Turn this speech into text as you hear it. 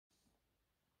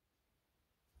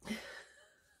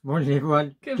Morning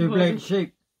everyone. Good Two morning. black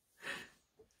sheep.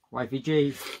 Wifey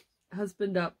G.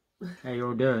 Husband up. How you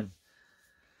all doing?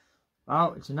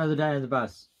 Oh, it's another day on the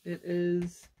bus. It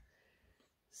is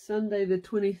Sunday the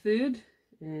 23rd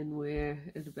and we're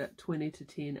at about 20 to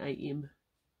 10 a.m.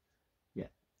 Yeah.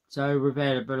 So we've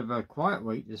had a bit of a quiet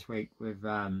week this week with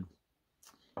due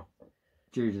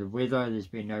to the weather there's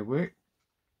been no work.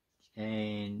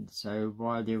 And so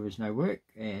while there was no work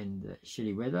and the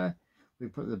shitty weather, we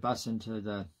put the bus into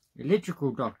the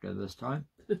electrical doctor this time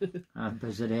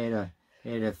because it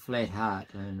had a flat heart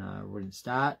and wouldn't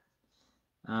start.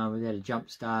 We had a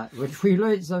jump start, which we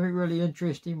learned something really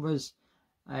interesting was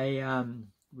we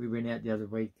went out the other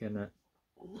week and it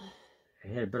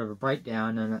had a bit of a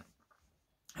breakdown and it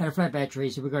had a flat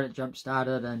battery, so we got it jump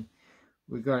started and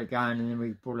we got it going, and then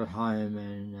we brought it home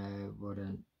and it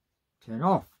wouldn't turn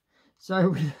off. So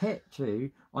we had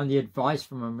to, on the advice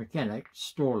from a mechanic,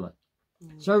 stall it.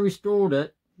 So we stalled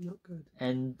it. Not good.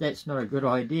 And that's not a good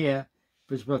idea,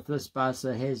 because with this bus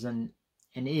it has an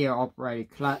air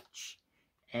operated clutch,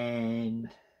 and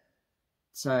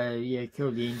so yeah,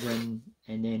 killed the engine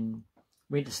and then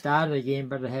went to start it again,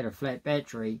 but it had a flat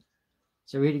battery,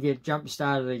 so we had to get jump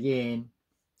started again,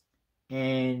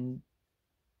 and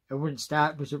it wouldn't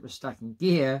start because it was stuck in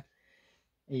gear,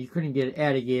 and you couldn't get it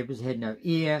out of gear because it had no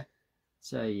air.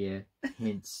 So yeah,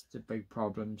 hence the big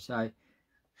problem. So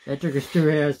that took us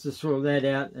 2 hours to sort that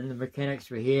out, and the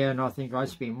mechanics were here, and I think I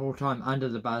spent more time under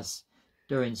the bus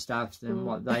doing stuff than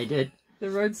what they did. The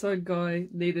roadside guy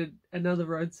needed another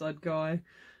roadside guy,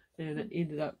 and it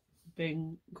ended up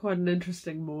being quite an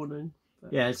interesting morning.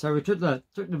 But Yeah, so we took the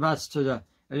bus to the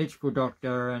electrical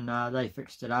doctor, and they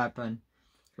fixed it up and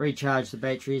recharged the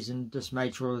batteries and just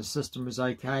made sure the system was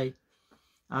okay.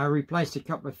 Replaced a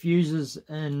couple of fuses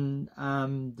in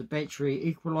the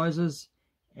battery equalizers,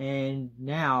 and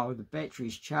now the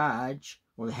batteries charge,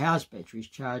 or the house batteries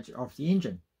charge off the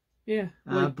engine. yeah,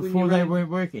 Before they weren't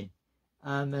working.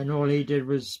 And all he did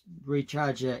was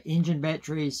recharge the engine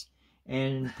batteries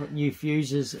and put new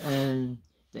fuses in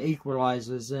the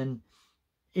equalizers, and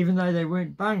even though they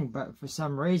weren't bung, but for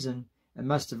some reason it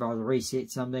must have either reset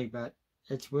something, but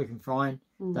it's working fine.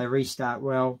 They restart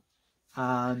well.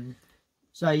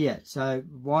 So yeah, so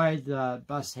why the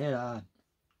bus had a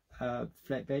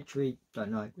flat battery,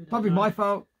 don't know. Probably know. my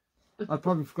fault. I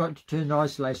probably forgot to turn the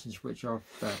isolation switch off.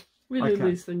 But we learn okay.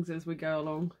 these things as we go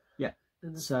along. Yeah.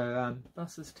 And the So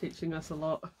bus is teaching us a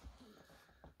lot.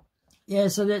 yeah,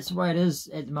 so that's the way it is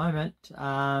at the moment.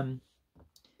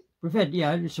 We've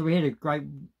had so we had a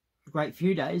great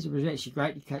few days. It was actually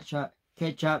great to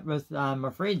catch up with my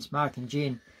friends Mark and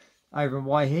Jen over in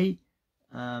Waihi.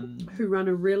 Who run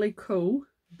a really cool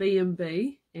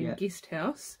B&B and Yeah. guest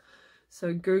house.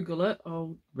 So Google it.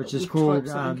 Which is we'll called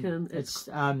type something in. it's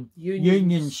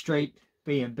Union Street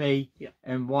B&B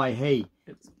in Waihi.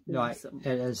 It's Like awesome.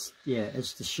 it is, yeah,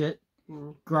 it's the shit.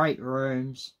 Mm. Great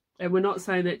rooms, And we're not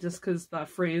saying that just because they're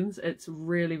friends. It's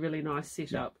really, really nice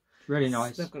setup. really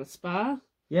nice. They've got a spa.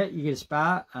 Yeah, you get a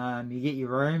spa, you get your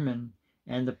room,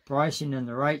 and the pricing and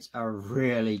the rates are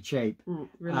really cheap.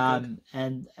 Really good.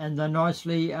 And they're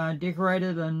nicely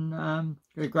decorated and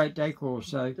got a great decor.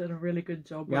 So Did a really good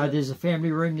job yeah, with it. there's a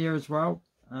family room there as well,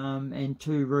 and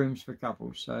 2 rooms for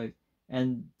couples. So,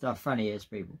 and they're funny as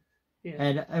people.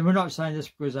 Yeah. And we're not saying this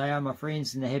because they are my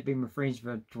friends and they have been my friends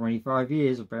for 25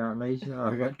 years apparently. So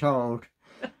I got told.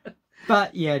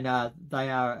 But yeah, no,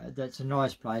 they are. That's a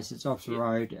nice place. It's off the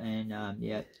road, and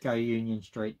yeah, go Union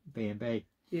Street B&B.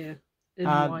 Yeah. In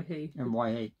Waihi. In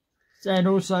Waihi. And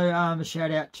also a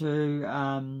shout out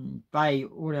to Bay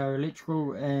Auto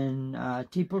Electrical in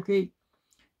Te Puke.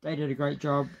 They did a great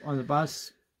job on the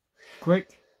bus.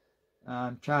 Quick.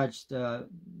 Charged the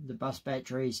bus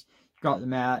batteries, got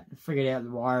them out, figured out the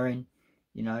wiring,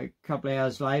 a couple of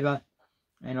hours labour,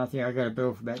 and I think I got a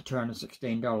bill for about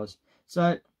 $216.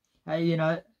 So,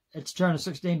 hey, it's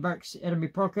 $216 out of my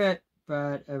pocket,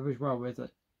 but it was well worth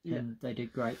it, and they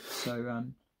did great. So,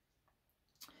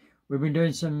 we've been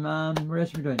doing some, what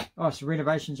else are we doing? Oh, some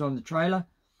renovations on the trailer.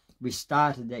 We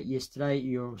started that yesterday.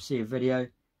 You'll see a video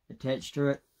attached to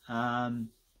it.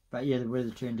 But yeah, the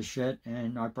weather turned to shit,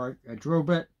 and I broke a drill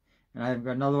bit, and I haven't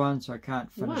got another one, so I can't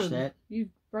finish that. You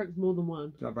broke more than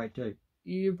one. Did I break 2?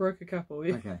 You broke a couple,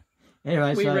 yeah. Okay.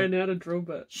 Anyway, We so ran out of drill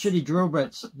bits. shitty drill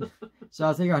bits. So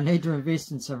I think I need to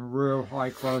invest in some real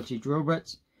high quality drill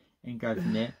bits and go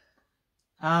from there.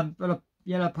 But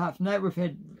apart from that, we've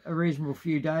had a reasonable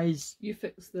few days. You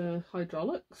fixed the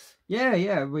hydraulics?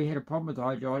 Yeah, we had a problem with the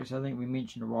hydraulics. I think we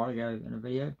mentioned a while ago in a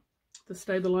video. The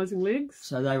stabilising legs?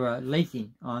 So they were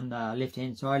leaking on the left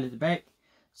hand side at the back.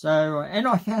 So, and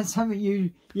I found something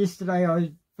new yesterday. I was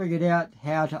figured out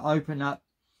how to open up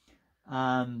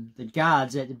the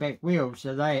guards at the back wheel,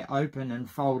 so they open and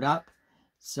fold up.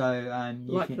 So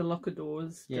like the locker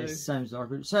doors. Yes, do. same as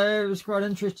locker. So it was quite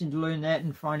interesting to learn that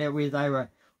and find out where they were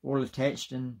all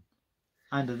attached and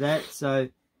under that. So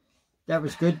that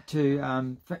was good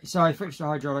to. So I fixed the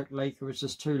hydraulic leak. It was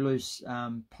just 2 loose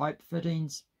pipe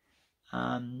fittings.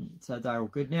 So they're all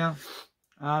good now.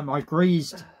 I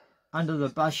greased under the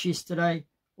bus yesterday,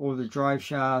 all the drive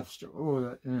shafts, all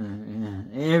the,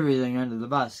 everything under the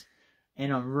bus,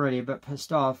 and I'm really a bit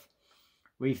pissed off.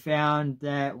 We found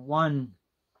that one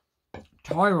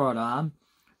tie rod arm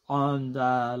on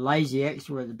the lazy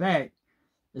axle at the back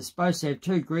is supposed to have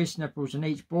 2 grease nipples in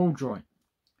each ball joint.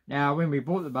 Now, when we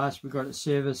bought the bus, we got it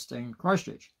serviced in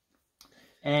Christchurch,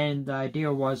 and the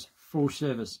deal was full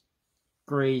service,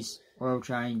 grease, oil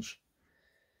change,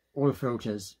 oil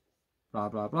filters, blah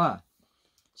blah blah.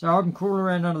 So I'm crawling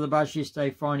around under the bus yesterday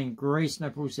finding grease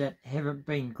nipples that haven't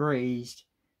been greased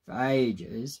for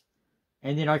ages,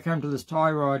 and then I come to this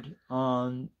tie rod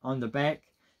on the back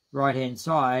right hand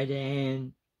side,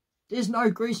 and there's no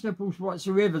grease nipples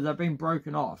whatsoever. They've been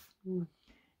broken off.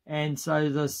 And so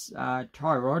this tie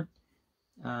rod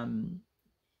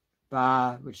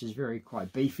bar, which is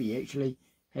quite beefy actually,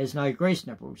 has no grease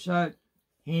nipples. So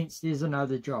hence there's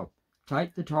another job.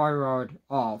 Take the tie rod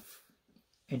off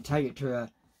and take it to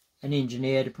an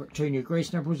engineer to put 2 new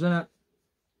grease nipples in it.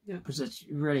 Yeah. Because it's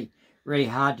really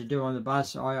hard to do on the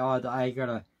bus. I either got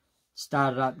to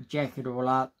start it up, jack it all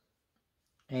up,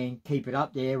 and keep it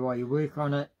up there while you work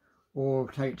on it, or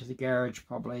take it to the garage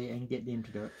probably and get them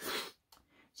to do it.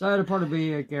 So it'll probably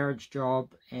be a garage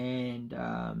job, and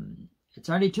it's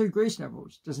only 2 grease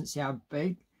nipples. Doesn't sound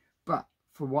big, but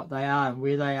for what they are and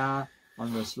where they are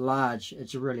on this large,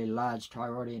 it's a really large tie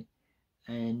rod end,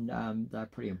 and they're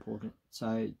pretty important.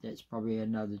 So that's probably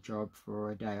another job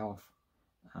for a day off.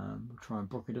 We'll try and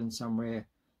book it in somewhere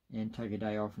and take a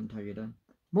day off and take it in.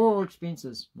 More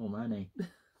expenses, more money.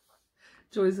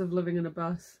 Joys of living in a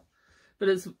bus. But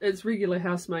it's regular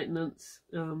house maintenance.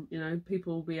 You know,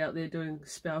 people will be out there doing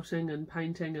spouting and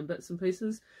painting and bits and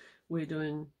pieces. We're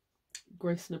doing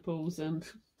grease nipples and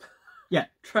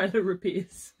trailer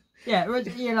repairs. Yeah,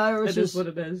 you know, it is what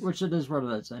it is. Which it is what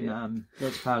it is, and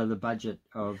that's part of the budget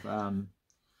of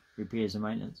repairs and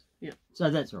maintenance. Yeah.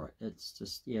 So that's all right. It's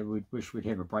just we wish we'd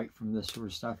have a break from this sort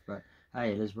of stuff, but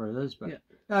hey, it is what it is. But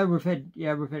no, we've had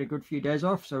a good few days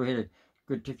off, so we had a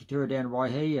good tiki tour down to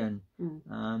Waihi,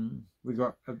 and we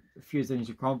got a few things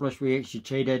accomplished. We actually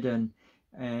cheated, and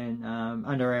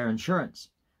under our insurance,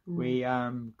 we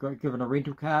got given a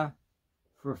rental car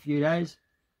for a few days.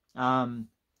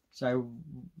 So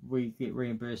we get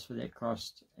reimbursed for that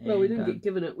cost. Well, we didn't get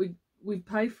given it. We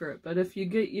pay for it. But if you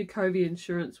get your Covey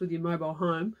insurance with your mobile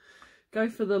home, go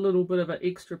for the little bit of an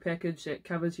extra package that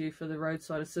covers you for the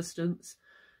roadside assistance,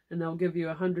 and they'll give you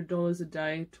 $100 a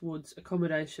day towards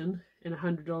accommodation and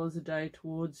 $100 a day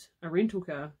towards a rental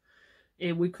car.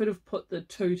 And we could have put the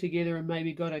 2 together and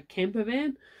maybe got a camper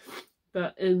van,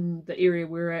 but in the area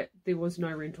we're at, there was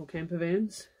no rental camper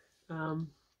vans.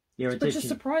 Which is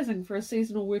surprising for a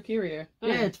seasonal work area.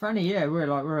 Yeah, it's funny. Yeah,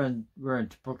 we're in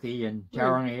Te Puke and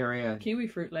Tauranga area, Kiwi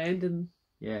fruit land, and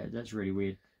yeah, that's really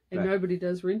weird. And nobody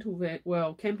does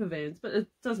camper vans, but it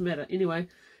doesn't matter. Anyway,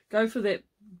 go for that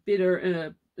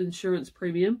better insurance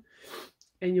premium,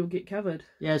 and you'll get covered.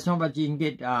 Yeah, it's not much. You can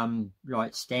get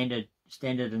like standard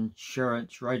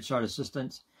insurance, roadside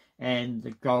assistance, and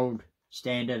the gold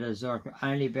standard is like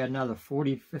only about another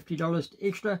 $40-50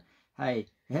 extra. Hey,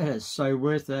 that is so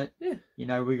worth it. Yeah. You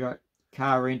know, we got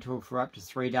car rental for up to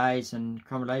 3 days and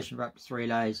accommodation for up to 3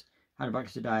 days,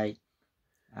 $100 a day,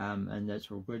 and that's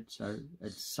all good. So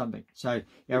it's something. So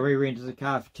yeah, we rented the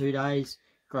car for 2 days,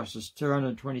 cost us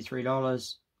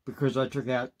 $223 because I took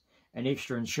out an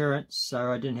extra insurance,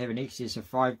 so I didn't have an excess of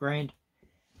 $5,000.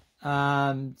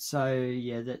 So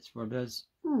yeah, that's what it is.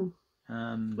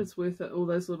 It's worth it. All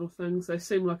those little things, they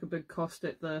seem like a big cost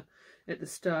at the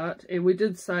start, and we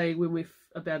did say when we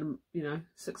about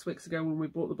 6 weeks ago when we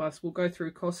bought the bus, we'll go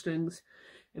through costings,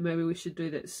 and maybe we should do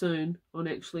that soon on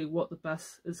actually what the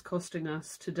bus is costing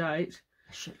us to date.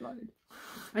 A shitload.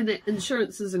 And that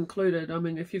insurance is included. I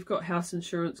mean, if you've got house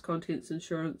insurance, contents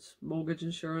insurance, mortgage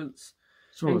insurance,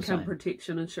 income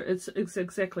protection insurance, it's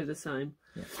exactly the same.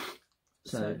 Yeah.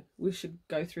 So we should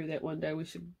go through that one day. We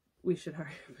should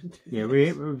hurry up and do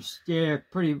that.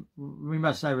 We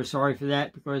must say we're sorry for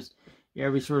that, because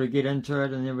we sort of get into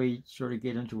it and then we sort of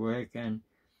get into work, and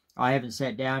I haven't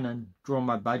sat down and drawn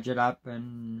my budget up,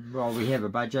 and well, we have a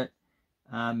budget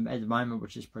at the moment,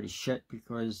 which is pretty shit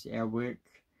because our work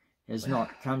has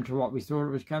not come to what we thought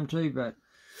it was come to, but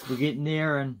we're getting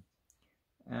there, and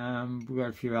We've got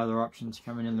a few other options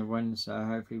coming in the wind, so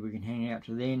hopefully we can hang out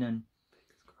to then, and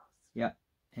yeah,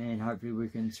 and hopefully we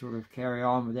can sort of carry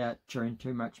on without chewing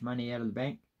too much money out of the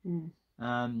bank.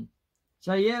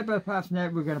 So yeah, but apart from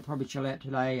that, we're going to probably chill out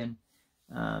today and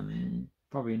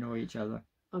probably annoy each other.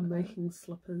 I'm making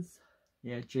slippers.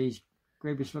 Yeah, geez,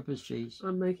 grab your slippers, geez.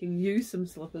 I'm making you some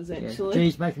slippers, actually. Yeah,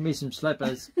 geez, making me some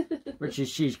slippers, which is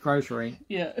she's crocheting.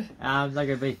 Yeah. They're going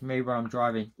to be for me when I'm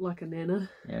driving. Like a nana.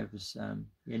 Yeah, it was,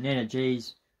 yeah, Nana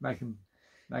G's making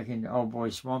old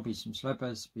boy Swampy some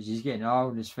slippers because he's getting old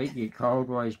and his feet get cold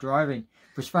while he's driving.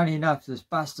 But funny enough, this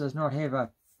bus does not have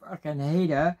a fucking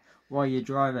heater while you're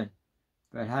driving.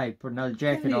 But hey, put another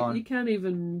jacket on. You can't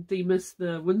even demist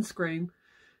the windscreen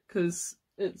because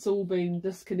it's all been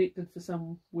disconnected for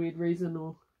some weird reason,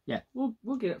 or yeah,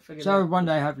 we'll get it figured out. So one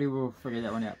day hopefully we'll figure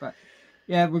that one out. But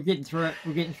yeah, we're getting through it.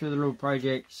 We're getting through the little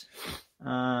projects. We've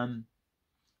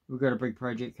got a big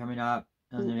project coming up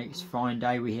on the next fine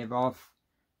day we have off.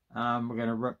 We're going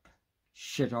to rip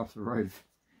shit off the roof.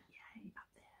 Yay, up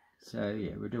there. So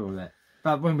yeah, we'll do all that.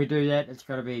 But when we do that, it's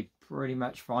got to be pretty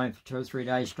much fine for 2 or 3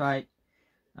 days straight.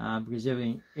 Because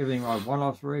everything I want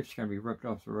off the roof is going to be ripped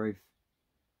off the roof,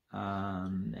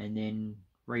 and then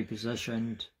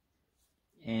repositioned,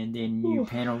 and then new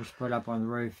panels put up on the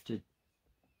roof to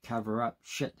cover up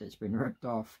shit that's been ripped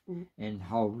off and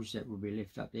holes that will be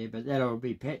left up there. But that'll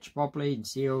be patched properly and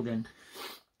sealed and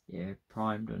yeah,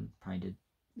 primed and painted.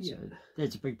 Yeah. So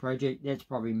that's a big project. That's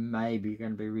probably maybe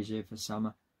going to be reserved for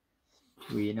summer,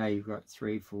 where you know you've got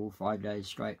 3, 4, 5 days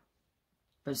straight.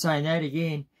 But saying that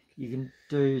again, you can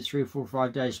do 3, 4,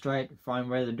 5 days straight, fine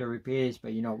weather and do repairs,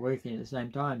 but you're not working at the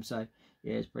same time. So,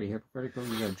 yeah, it's pretty hypocritical.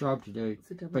 You've got a job to do,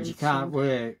 but you can't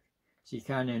work, so you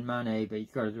can't earn money, but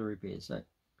you've got to do repairs. So,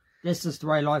 that's just the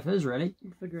way life is, really.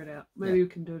 We'll figure it out. Maybe we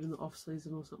can do it in the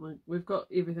off-season or something. We've got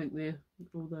everything there.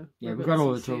 All the we've got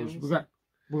all the tools.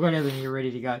 We've got everything here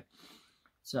ready to go.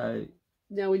 So...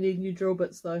 Now we need new drill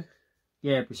bits, though.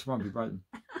 Yeah, but Swampy broke them.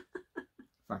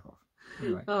 Fuck off.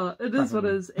 Anyway, it is what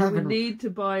it is, and we need to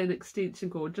buy an extension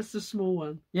cord, just a small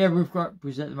one. Yeah, we've got,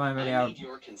 because at the moment I need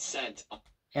your consent.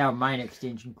 Our main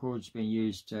extension cord's been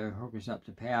used to hook us up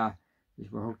to power,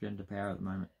 because we're hooked into power at the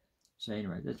moment. So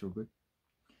anyway, that's all good.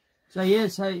 So yeah,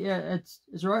 it's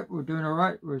all right. We're doing all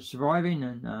right. We're surviving,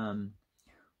 and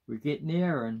we're getting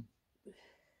there, and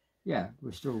yeah,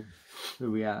 we're still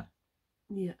who we are.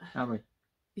 Yeah. Aren't we?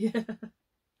 Yeah.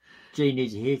 G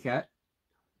needs a haircut.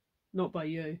 Not by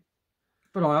you.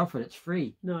 But I offered, it's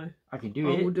free. No. I can do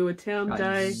it. We'll do a town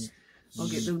day. I'll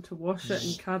get them to wash it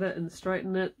and cut it and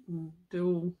straighten it and do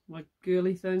all my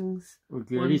girly things. Well,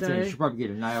 girly things. You should probably get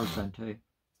a nails done too.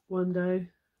 One day.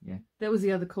 Yeah. That was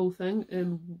the other cool thing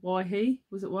in Waihi.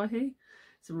 Was it Waihi?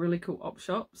 Some really cool op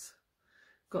shops.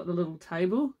 Got the little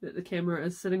table that the camera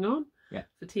is sitting on. Yeah.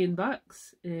 For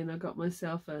 $10. And I got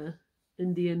myself a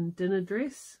Indian dinner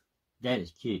dress. That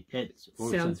is cute. That's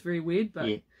awesome. Sounds very weird, but...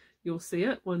 Yeah. You'll see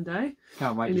it one day.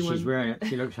 Can't wait till she's wearing it.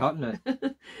 She looks hot in it.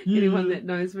 Anyone that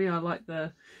knows me, I like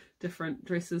the different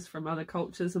dresses from other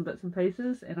cultures and bits and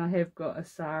pieces. And I have got a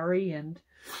sari, and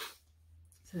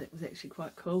so that was actually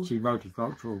quite cool. She's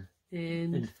multicultural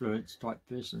and influence type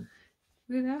person.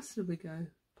 Where else did we go?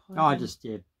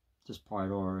 Just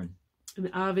Paeroa and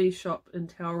an RV shop in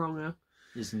Tauranga.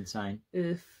 It's insane.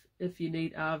 If you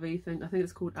need RV thing, I think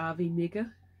it's called RV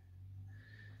Mega.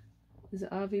 Is it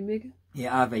RV Mega?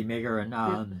 Yeah, RV Mega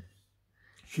and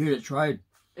Shootits Road,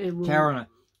 Tauranga.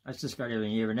 That's just got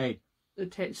everything you ever need.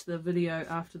 Attach the video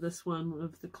after this one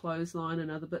of the clothesline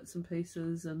and other bits and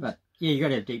pieces. But yeah, you got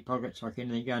to have deep pockets like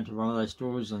anything. Go into one of those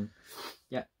stores and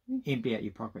empty out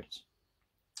your pockets.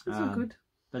 That's all good.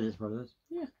 But that's what it is.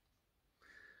 Yeah.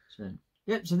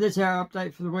 So that's our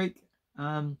update for the week.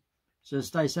 So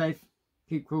stay safe,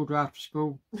 keep cool to after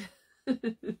school.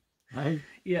 Hey.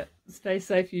 Yeah, stay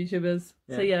safe, YouTubers.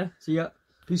 Yeah. See ya. See ya.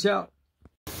 Peace out.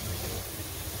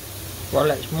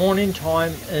 Well, it's morning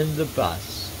time in the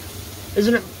bus.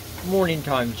 Isn't it morning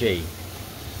time, G?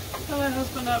 Hello,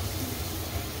 husband up.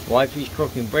 Wifey's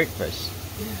cooking breakfast.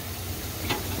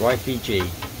 Yeah. Wifey G.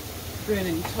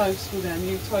 Burning toast with our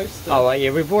new toaster. Oh,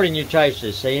 yeah, we bought a new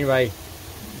toaster. So anyway,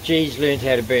 G's learned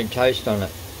how to burn toast on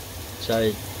it.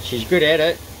 So she's good at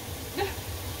it.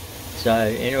 So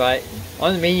anyway,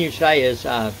 on the menu today is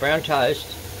brown toast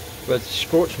with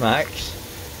scorch marks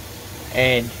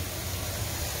and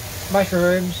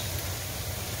mushrooms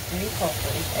and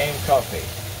coffee.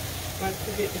 Don't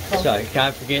forget the coffee. So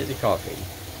can't forget the coffee.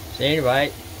 So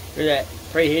anyway, look at that,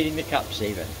 preheating the cups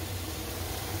even.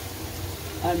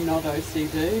 I'm not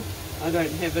OCD. I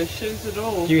don't have issues at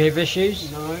all. Do you have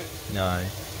issues? No. No.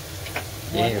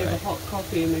 I have a hot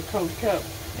coffee in a cold cup.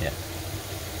 Yeah.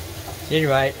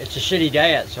 Anyway, it's a shitty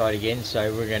day outside again,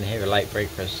 so we're going to have a late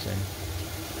breakfast and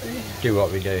do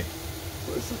what we do.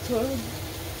 What's the time?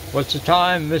 What's the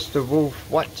time, Mr. Wolf?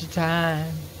 What's the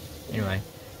time? Anyway,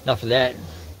 enough of that.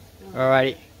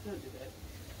 Alrighty. Don't do that.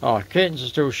 Oh, curtains are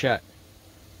still shut.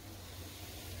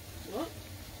 What?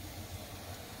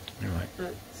 Anyway.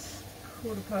 It's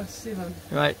 7:15.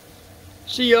 Right.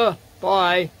 See ya.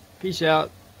 Bye. Peace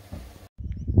out.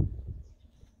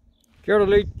 Kia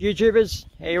ora, YouTubers.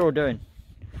 How you all doing?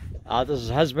 This is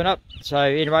Husband Up. So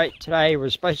anyway, today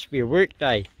was supposed to be a work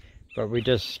day, but we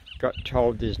just got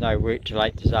told there's no work till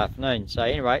late this afternoon. So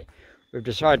anyway, we've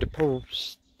decided to pull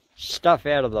stuff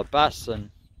out of the bus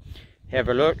and have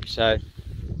a look. So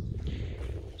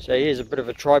here's a bit of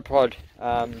a tripod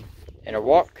and a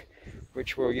wok,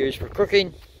 which we'll use for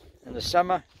cooking in the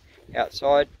summer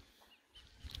outside.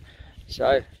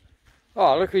 So,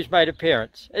 oh, look who's made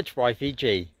appearance. It's Wifey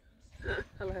G.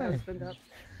 Hello, Husband Up.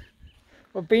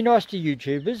 Well, be nice to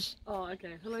YouTubers. Oh,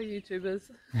 okay. Hello, YouTubers.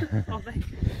 Oh,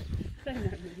 they know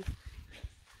me.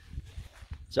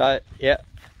 So, yeah.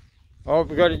 Oh,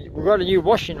 we got a new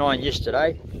washing line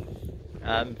yesterday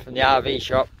from the RV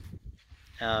shop.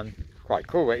 Quite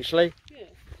cool, actually. Yeah,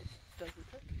 doesn't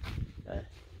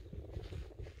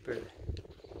it?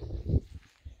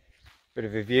 Bit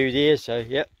of a view there. So,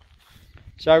 yep.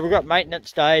 So we've got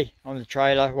maintenance day on the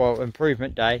trailer. Well,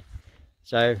 improvement day.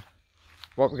 So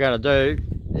what we're going to do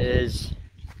is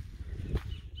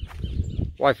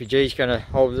Wifey G's going to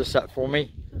hold this up for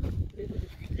me.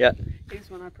 Yeah.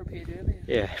 Here's one I prepared earlier.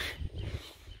 Yeah.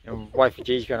 And Wifey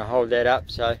G's going to hold that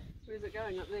up. So where's it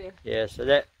going? Up there? yeah. So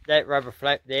that rubber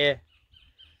flap there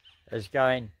is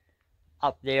going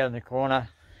up there in the corner,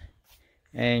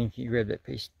 and you grab that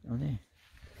piece on there.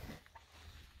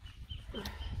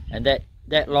 And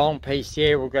that long piece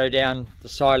there will go down the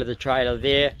side of the trailer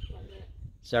there.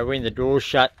 So when the door's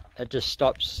shut, it just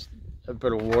stops a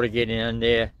bit of water getting in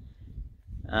there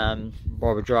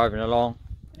while we're driving along,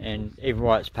 and even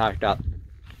while it's parked up.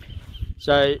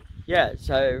 So yeah,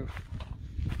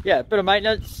 a bit of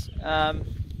maintenance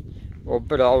or a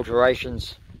bit of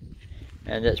alterations,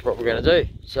 and that's what we're going to do.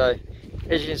 So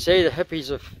as you can see, the hippies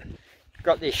have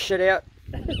got their shit out,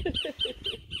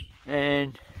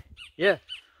 and yeah.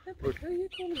 Hippie? Who are you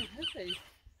calling a hippie?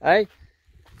 Hey?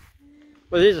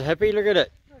 Well, there's a hippie, look at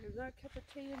it. Oh, there's no cup of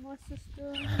tea in my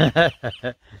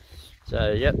system.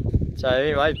 So, yep. So,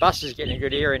 anyway, the bus is getting a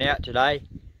good airing out today.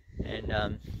 And, yeah,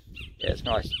 it's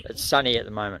nice. It's sunny at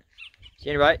the moment. So,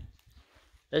 anyway,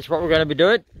 that's what we're going to be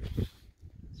doing.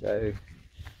 So,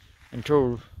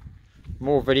 until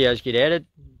more videos get added,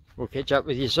 we'll catch up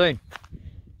with you soon.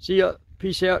 See ya.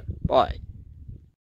 Peace out. Bye.